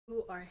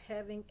You are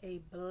having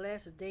a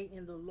blessed day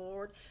in the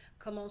Lord.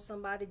 Come on,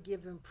 somebody,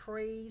 give him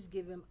praise,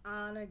 give him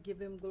honor, give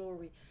him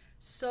glory.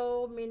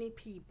 So many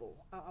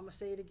people, I'm going to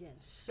say it again,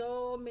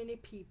 so many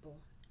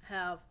people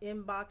have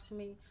inboxed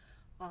me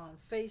on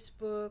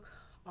Facebook,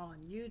 on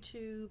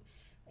YouTube,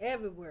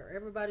 everywhere.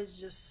 Everybody's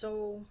just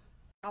so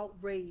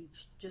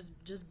outraged.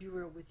 Just be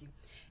real with you.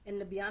 And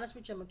to be honest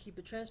with you, I'm going to keep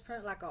it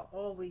transparent like I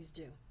always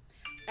do.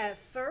 At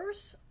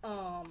first,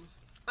 I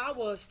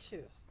was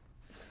too.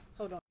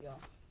 Hold on, y'all,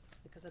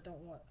 because I don't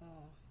want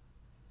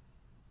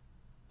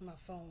my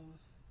phone.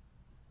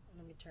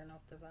 Let me turn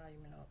off the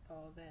volume and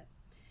all that.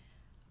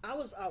 I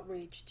was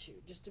outraged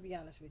too, just to be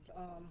honest with you,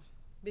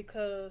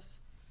 because,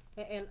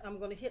 and I'm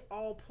gonna hit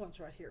all points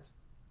right here.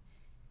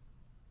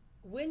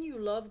 When you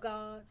love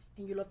God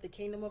and you love the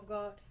kingdom of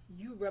God,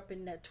 you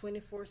repping that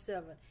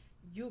 24/7.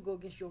 You go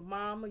against your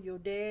mama, your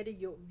daddy,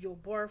 your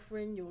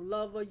boyfriend, your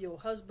lover, your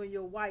husband,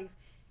 your wife,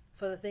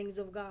 for the things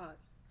of God.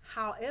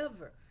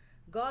 However,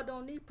 God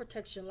don't need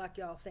protection like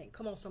y'all think.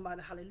 Come on,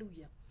 somebody,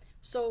 hallelujah.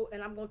 So,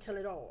 and I'm going to tell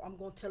it all. I'm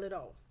going to tell it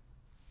all.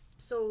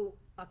 So,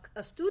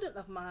 a student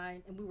of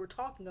mine, and we were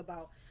talking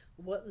about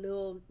what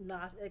Lil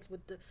Nas X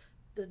with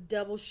the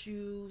devil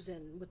shoes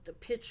and with the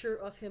picture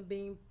of him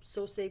being,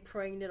 so say,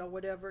 pregnant or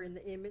whatever in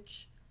the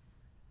image.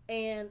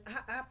 And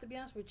I have to be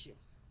honest with you.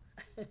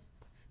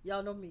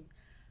 Y'all know me.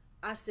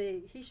 I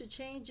said he should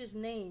change his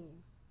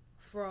name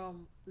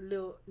from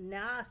Lil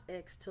Nas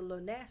X to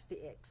Lil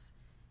Nasty X.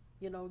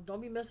 You know,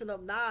 don't be messing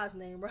up Nas'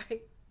 name,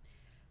 right?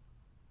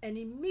 And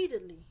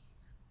immediately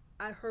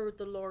I heard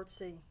the Lord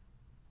say,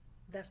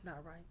 that's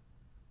not right.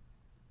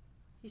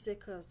 He said,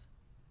 because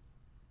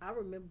I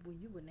remember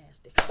when you were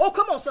nasty. Oh,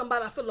 come on,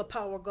 somebody. I feel the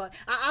power of God.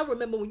 I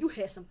remember when you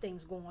had some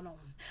things going on.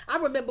 I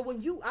remember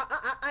when you,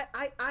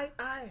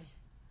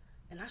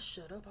 And I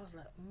shut up. I was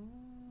like,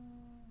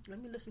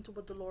 let me listen to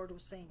what the Lord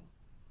was saying.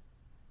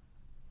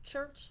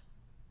 Church,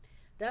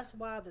 that's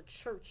why the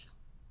church,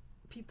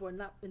 people are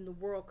not in the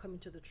world coming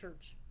to the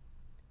church,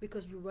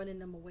 because you're running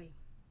them away.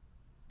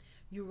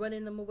 You're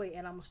running them away.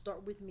 And I'm going to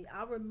start with me.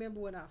 I remember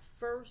when I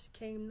first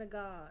came to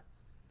God,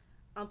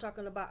 I'm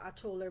talking about I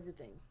told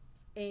everything.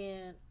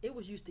 And it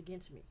was used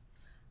against me.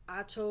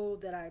 I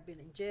told that I had been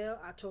in jail.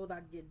 I told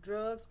I'd get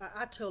drugs.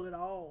 I told it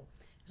all.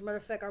 As a matter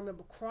of fact, I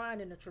remember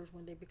crying in the church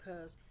one day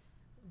because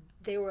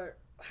they were,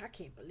 I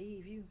can't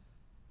believe you.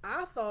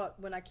 I thought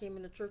when I came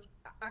into church,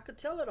 I could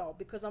tell it all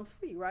because I'm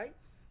free, right?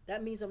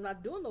 That means I'm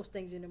not doing those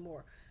things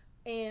anymore.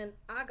 And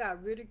I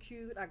got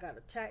ridiculed. I got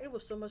attacked. It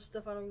was so much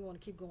stuff I don't even want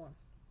to keep going.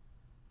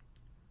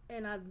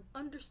 And I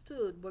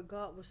understood what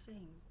God was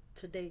saying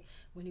today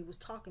when he was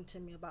talking to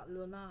me about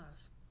Lil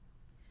Nas.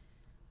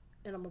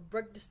 And I'm going to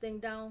break this thing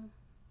down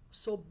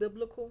so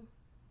biblical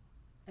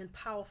and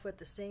powerful at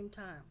the same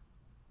time.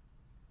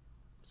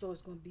 So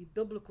it's going to be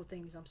biblical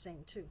things I'm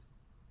saying too.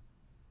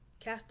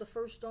 Cast the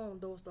first stone,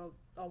 those that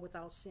are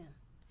without sin.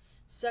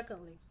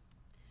 Secondly,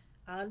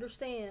 I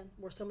understand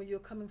where some of you are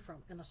coming from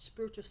in a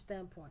spiritual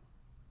standpoint.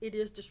 It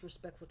is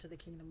disrespectful to the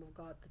kingdom of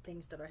God, the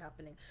things that are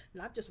happening,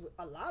 not just with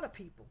a lot of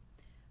people.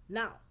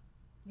 Now,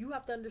 you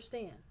have to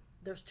understand,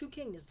 there's two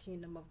kingdoms, the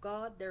kingdom of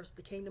God, there's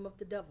the kingdom of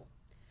the devil.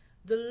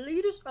 The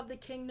leaders of the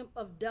kingdom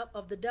of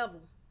the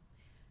devil,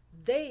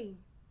 they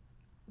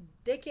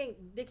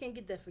can't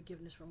get that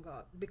forgiveness from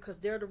God because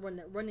they're the one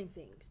that running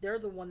things. They're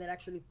the one that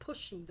actually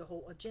pushing the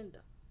whole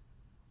agenda.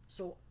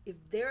 So if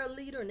they're a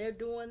leader and they're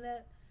doing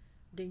that,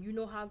 then you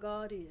know how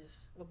God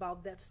is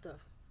about that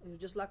stuff. It was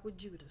just like with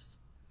Judas.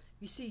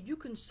 You see, you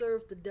can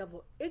serve the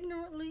devil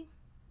ignorantly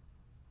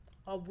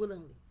or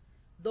willingly.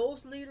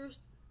 Those leaders,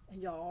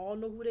 and y'all all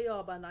know who they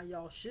are by now,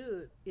 y'all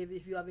should,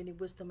 if you have any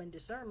wisdom and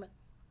discernment,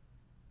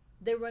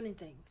 they're running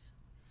things.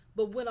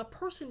 But when a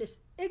person is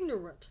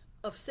ignorant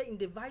of Satan's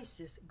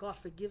devices, God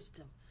forgives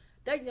them.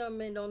 That young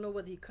man don't know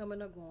whether he's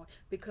coming or going,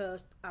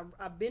 because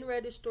I've been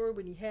read this story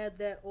when he had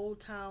that Old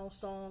Town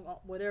song,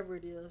 whatever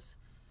it is.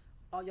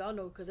 All y'all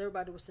know, because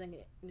everybody was singing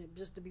it,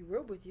 just to be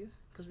real with you,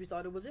 because we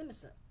thought it was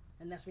innocent.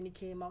 And that's when he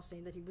came out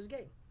saying that he was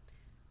gay.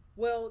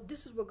 Well,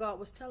 this is what God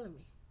was telling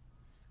me.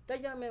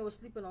 That young man was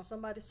sleeping on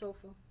somebody's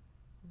sofa.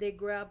 They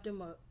grabbed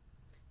him up.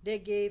 They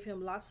gave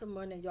him lots of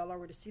money, and y'all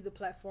already see the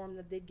platform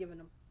that they're giving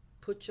him.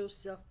 Put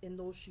yourself in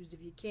those shoes.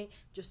 If you can't,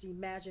 just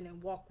imagine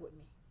and walk with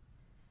me.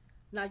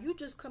 Now, you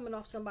just coming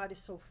off somebody's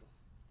sofa,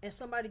 and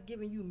somebody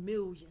giving you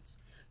millions.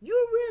 You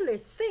really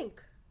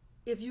think,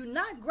 if you're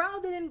not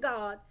grounded in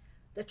God,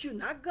 that you're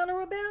not going to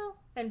rebel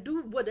and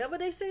do whatever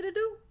they say to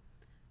do?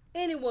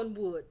 Anyone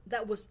would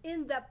that was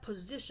in that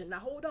position. Now,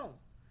 hold on.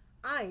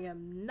 I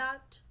am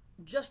not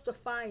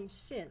justifying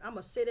sin. I'm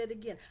going to say that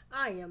again.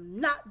 I am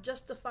not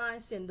justifying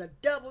sin. The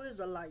devil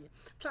is a liar.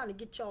 I'm trying to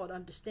get y'all to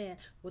understand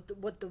what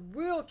the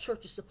real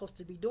church is supposed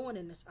to be doing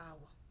in this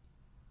hour.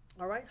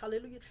 All right,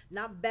 hallelujah.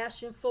 Not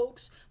bashing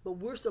folks, but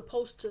we're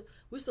supposed to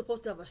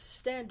have a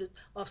standard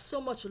of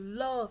so much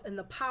love and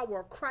the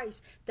power of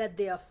Christ that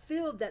they'll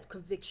feel that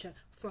conviction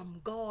from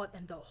God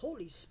and the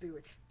Holy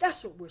Spirit.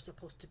 That's what we're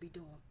supposed to be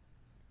doing.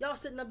 Y'all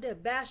sitting up there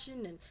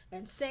bashing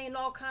and saying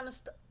all kind of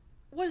stuff.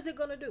 What is it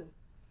going to do?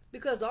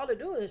 Because all they're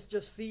doing is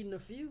just feeding a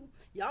few.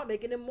 Y'all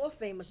making them more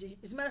famous.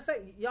 As a matter of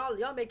fact,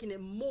 y'all making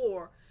it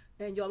more,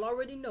 and y'all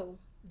already know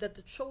that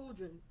the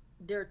children,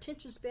 their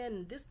attention span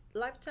in this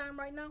lifetime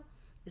right now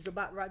is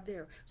about right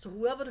there. So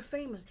whoever the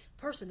famous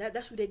person,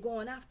 that's who they're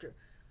going after.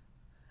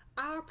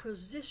 Our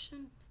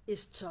position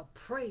is to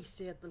pray,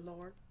 said the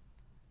Lord.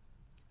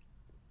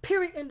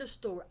 Period. In the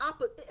story.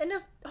 And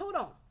that's, hold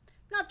on,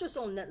 not just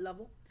on that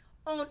level,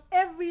 on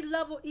every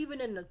level, even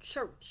in the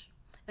church.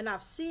 And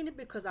I've seen it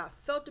because I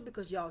felt it,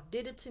 because y'all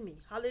did it to me.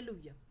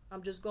 Hallelujah.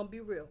 I'm just going to be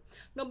real.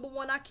 Number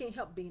one, I can't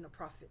help being a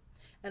prophet.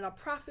 And a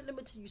prophet, let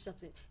me tell you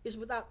something, is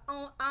without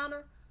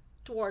honor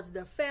towards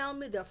their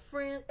family, their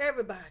friends,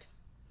 everybody.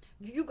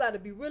 You got to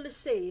be really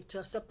saved to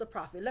accept the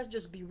prophet. Let's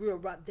just be real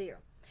right there.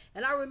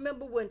 And I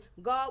remember when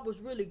God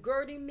was really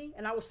girding me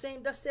and I was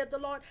saying, thus said the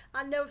Lord,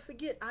 I never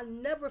forget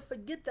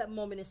that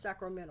moment in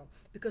Sacramento,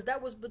 because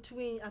that was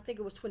between, I think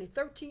it was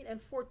 2013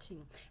 and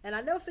 14. And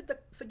I never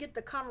forget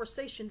the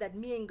conversation that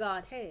me and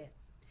God had.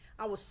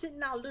 I was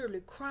sitting out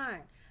literally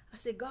crying. I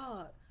said,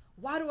 God,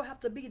 why do I have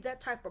to be that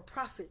type of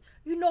prophet?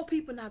 You know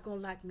people not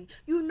going to like me.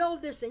 You know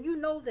this and you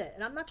know that.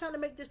 And I'm not trying to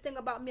make this thing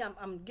about me.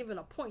 I'm giving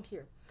a point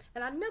here.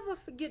 And I never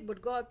forget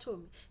what God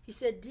told me. He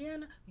said,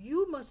 Deanna,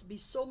 you must be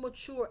so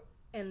mature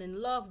and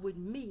in love with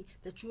me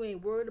that you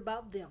ain't worried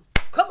about them.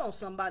 Come on,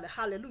 somebody.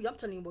 Hallelujah. I'm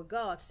telling you what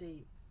God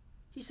said.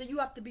 He said, you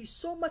have to be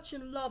so much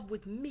in love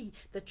with me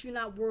that you're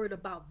not worried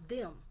about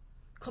them.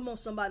 Come on,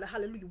 somebody.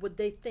 Hallelujah. What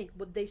they think,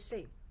 what they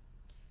say.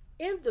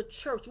 In the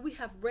church, we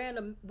have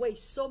ran away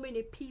so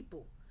many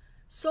people.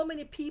 So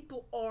many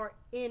people are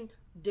in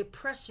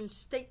depression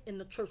state in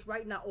the church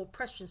right now,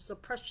 oppression,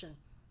 suppression,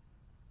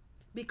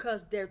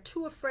 because they're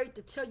too afraid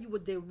to tell you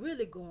what they're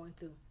really going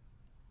through.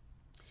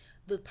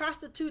 The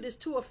prostitute is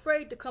too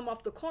afraid to come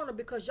off the corner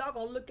because y'all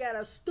gonna look at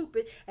her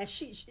stupid, and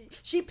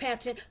she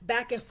panting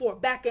back and forth,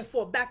 back and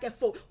forth, back and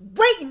forth,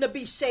 waiting to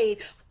be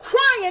saved,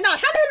 crying out,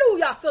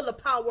 hallelujah, I feel the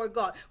power of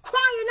God,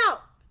 crying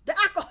out, the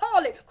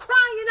alcoholic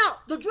crying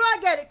out, the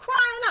drug addict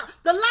crying out,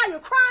 the liar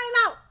crying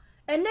out.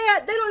 And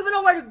they don't even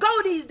know where to go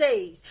these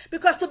days.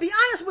 Because to be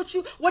honest with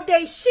you, what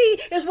they see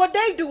is what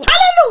they do.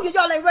 Hallelujah.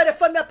 Y'all ain't ready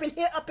for me up in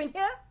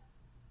here.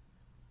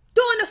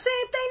 Doing the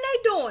same thing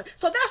they doing.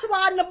 So that's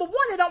why, number one,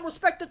 they don't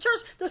respect the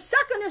church. The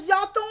second is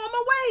y'all throw them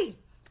away.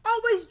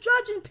 Always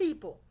judging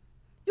people.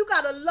 You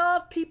got to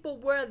love people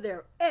where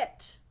they're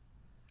at.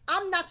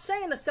 I'm not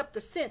saying accept the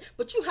sin,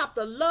 but you have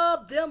to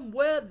love them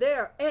where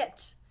they're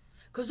at.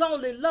 Because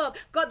only love.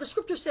 God, the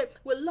scripture said,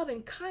 with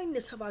loving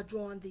kindness have I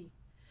drawn thee.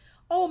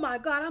 Oh my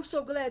God, I'm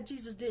so glad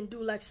Jesus didn't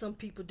do like some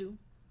people do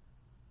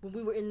when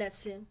we were in that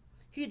sin.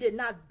 He did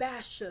not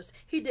bash us.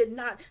 He did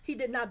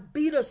not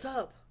beat us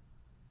up.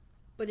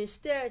 But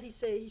instead, he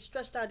said, he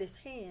stretched out his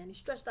hand, he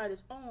stretched out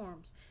his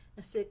arms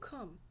and said,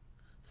 come,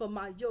 for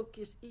my yoke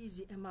is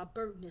easy and my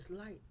burden is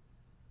light.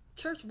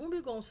 Church, when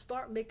we going to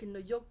start making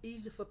the yoke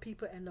easy for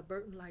people and the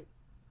burden light?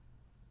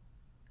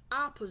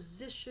 Our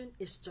position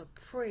is to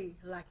pray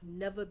like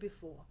never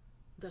before,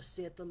 thus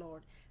said the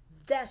Lord.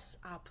 That's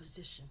our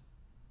position.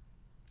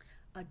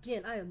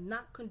 Again, I am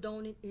not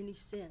condoning any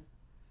sin.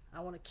 I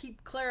want to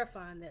keep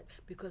clarifying that,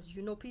 because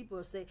you know people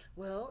will say,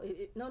 well,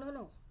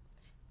 no.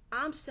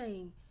 I'm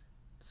saying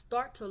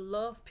start to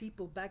love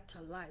people back to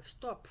life.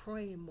 Start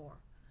praying more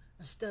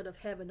instead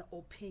of having an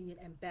opinion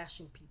and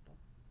bashing people.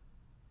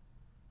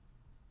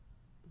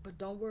 But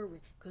don't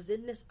worry, because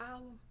in this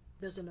hour,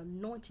 there's an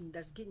anointing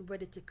that's getting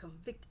ready to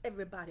convict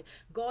everybody.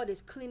 God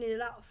is cleaning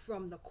it out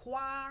from the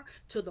choir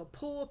to the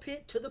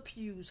pulpit to the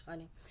pews,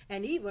 honey.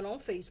 And even on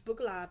Facebook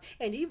Live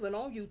and even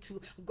on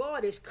YouTube.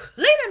 God is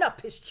cleaning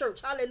up his church.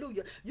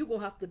 Hallelujah. You're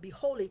going to have to be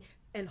holy.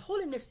 And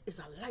holiness is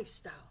a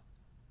lifestyle.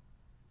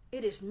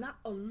 It is not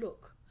a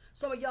look.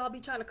 Some of y'all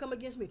be trying to come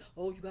against me.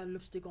 Oh, you got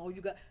lipstick on.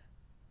 You got...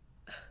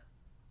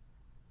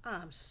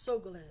 I'm so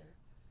glad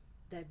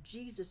that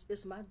Jesus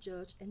is my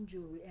judge and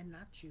jury and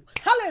not you.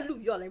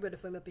 Hallelujah. Y'all ain't ready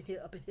for me up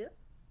in here.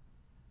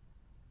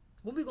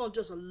 When we going to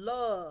just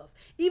love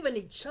even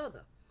each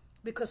other,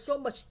 because so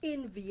much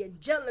envy and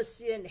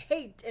jealousy and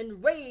hate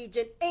and rage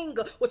and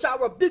anger, which I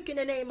rebuke in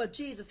the name of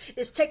Jesus,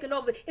 is taking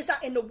over. It's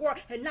out in the world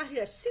and not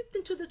here, seeped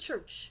into the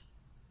church,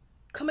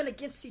 coming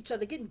against each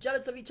other, getting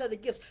jealous of each other's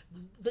gifts.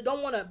 They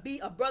don't want to be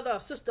a brother or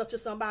sister to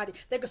somebody,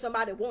 thinking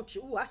somebody wants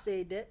you. Ooh, I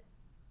said that.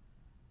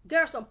 There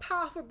are some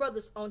powerful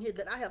brothers on here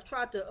that I have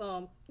tried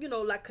to,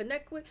 like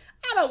connect with.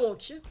 I don't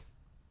want you.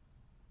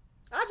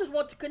 I just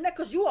want to connect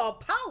because you are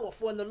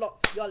powerful in the Lord.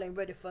 Y'all ain't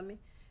ready for me.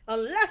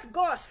 Unless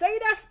God say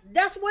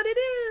that's what it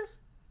is,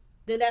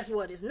 then that's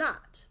what it's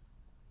not.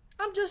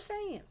 I'm just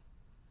saying.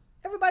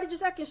 Everybody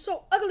just acting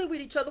so ugly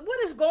with each other.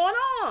 What is going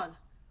on?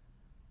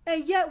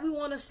 And yet we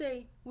want to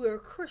say we're a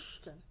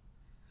Christian.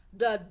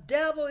 The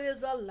devil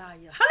is a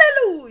liar.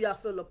 Hallelujah. I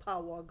feel the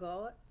power of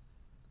God.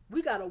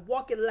 We got to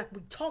walk it like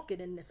we talk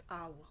it in this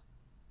hour.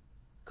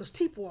 Because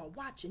people are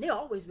watching. They've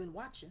always been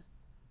watching.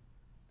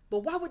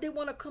 But why would they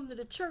want to come to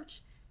the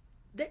church?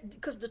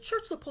 Because the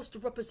church is supposed to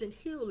represent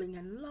healing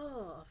and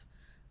love,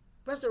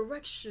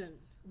 resurrection,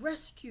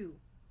 rescue,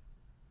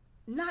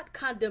 not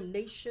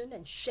condemnation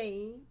and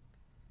shame.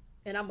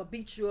 and I'm going to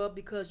beat you up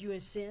because you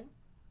in sin.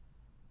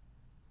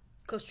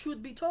 Because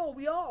truth be told,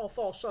 we all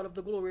fall short of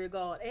the glory of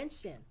God and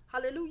sin.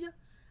 Hallelujah.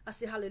 I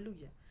say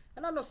hallelujah.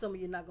 And I know some of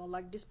you are not going to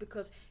like this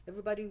because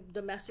everybody,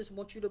 the masters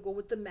want you to go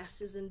with the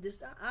masters and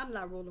this. I'm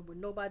not rolling with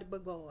nobody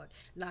but God.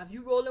 Now, if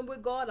you rolling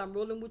with God, I'm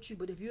rolling with you.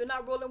 But if you're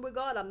not rolling with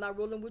God, I'm not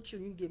rolling with you.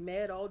 You can get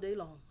mad all day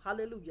long.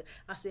 Hallelujah.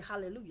 I say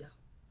hallelujah.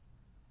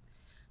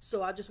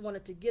 So I just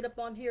wanted to get up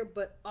on here,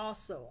 but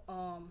also, no,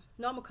 I'm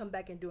going to come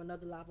back and do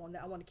another live on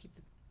that. I want to keep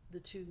the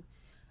two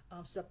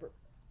separate.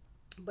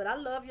 But I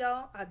love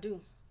y'all. I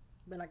do.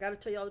 But I got to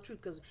tell y'all the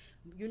truth because,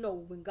 you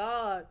know, when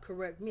God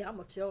correct me, I'm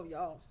going to tell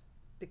y'all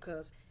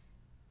because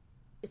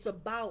it's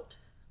about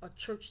a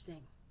church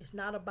thing. It's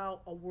not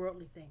about a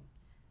worldly thing.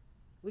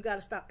 We got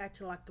to stop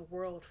acting like the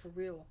world for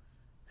real.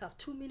 Have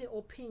too many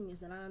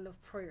opinions and not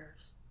enough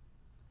prayers.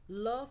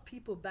 Love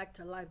people back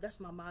to life. That's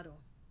my motto.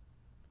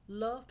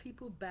 Love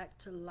people back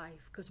to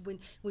life. Because when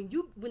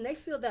they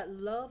feel that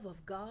love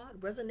of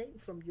God resonating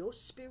from your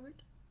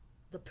spirit,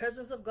 the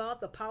presence of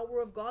God, the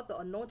power of God, the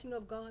anointing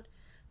of God,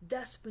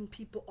 that's when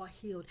people are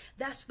healed.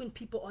 That's when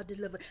people are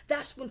delivered.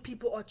 That's when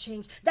people are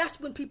changed. That's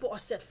when people are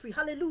set free.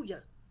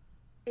 Hallelujah.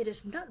 It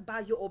is not by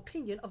your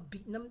opinion of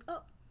beating them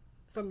up.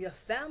 From your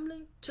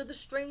family to the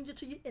stranger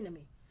to your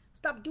enemy.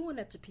 Stop doing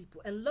that to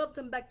people and love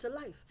them back to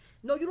life.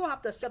 No, you don't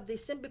have to accept their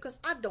sin because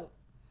I don't.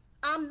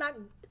 I'm not.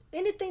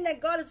 Anything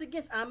that God is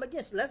against, I'm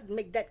against. Let's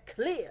make that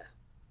clear.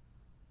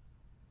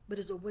 But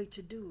it's a way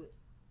to do it.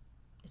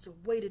 It's a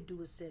way to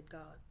do it, said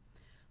God.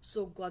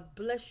 So God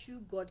bless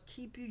you. God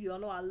keep you. You all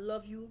know I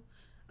love you.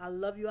 I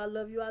love you. I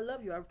love you. I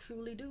love you. I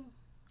truly do.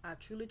 I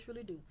truly,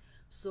 truly do.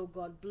 So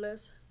God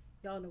bless.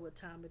 Y'all know what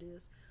time it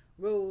is.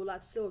 Roll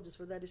like soldiers,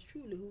 for that is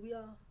truly who we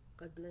are.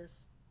 God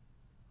bless.